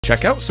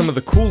Check out some of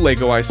the cool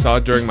LEGO I saw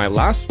during my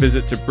last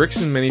visit to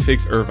Bricks and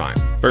Minifigs Irvine.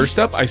 First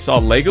up, I saw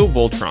LEGO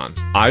Voltron.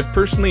 I've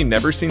personally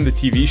never seen the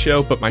TV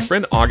show, but my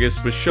friend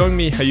August was showing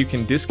me how you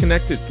can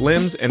disconnect its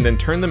limbs and then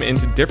turn them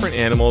into different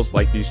animals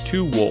like these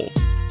two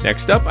wolves.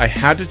 Next up, I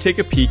had to take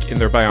a peek in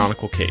their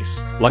Bionicle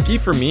case. Lucky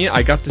for me,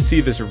 I got to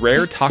see this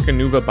rare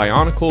Takanuva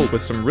Bionicle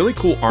with some really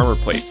cool armor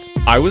plates.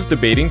 I was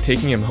debating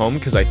taking him home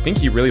because I think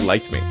he really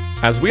liked me.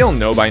 As we all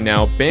know by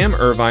now, BAM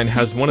Irvine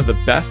has one of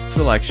the best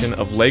selection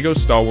of LEGO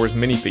Star Wars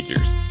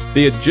minifigures.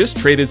 They had just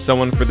traded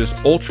someone for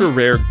this ultra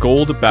rare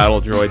gold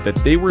battle droid that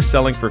they were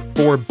selling for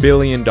 $4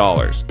 billion.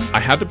 I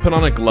had to put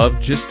on a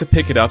glove just to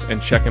pick it up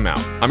and check him out.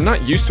 I'm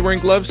not used to wearing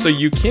gloves, so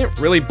you can't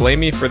really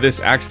blame me for this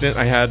accident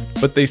I had,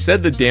 but they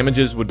said the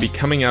damages would be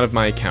coming out of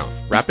my account.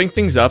 Wrapping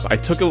things up, I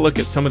took a look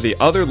at some of the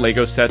other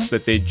LEGO sets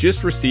that they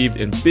just received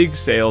in big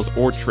sales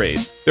or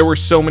trades. There were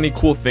so many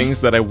cool things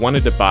that I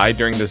wanted to buy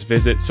during this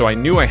visit, so I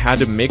knew I had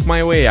to make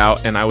my way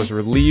out, and I was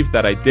relieved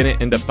that I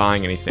didn't end up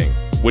buying anything.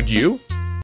 Would you?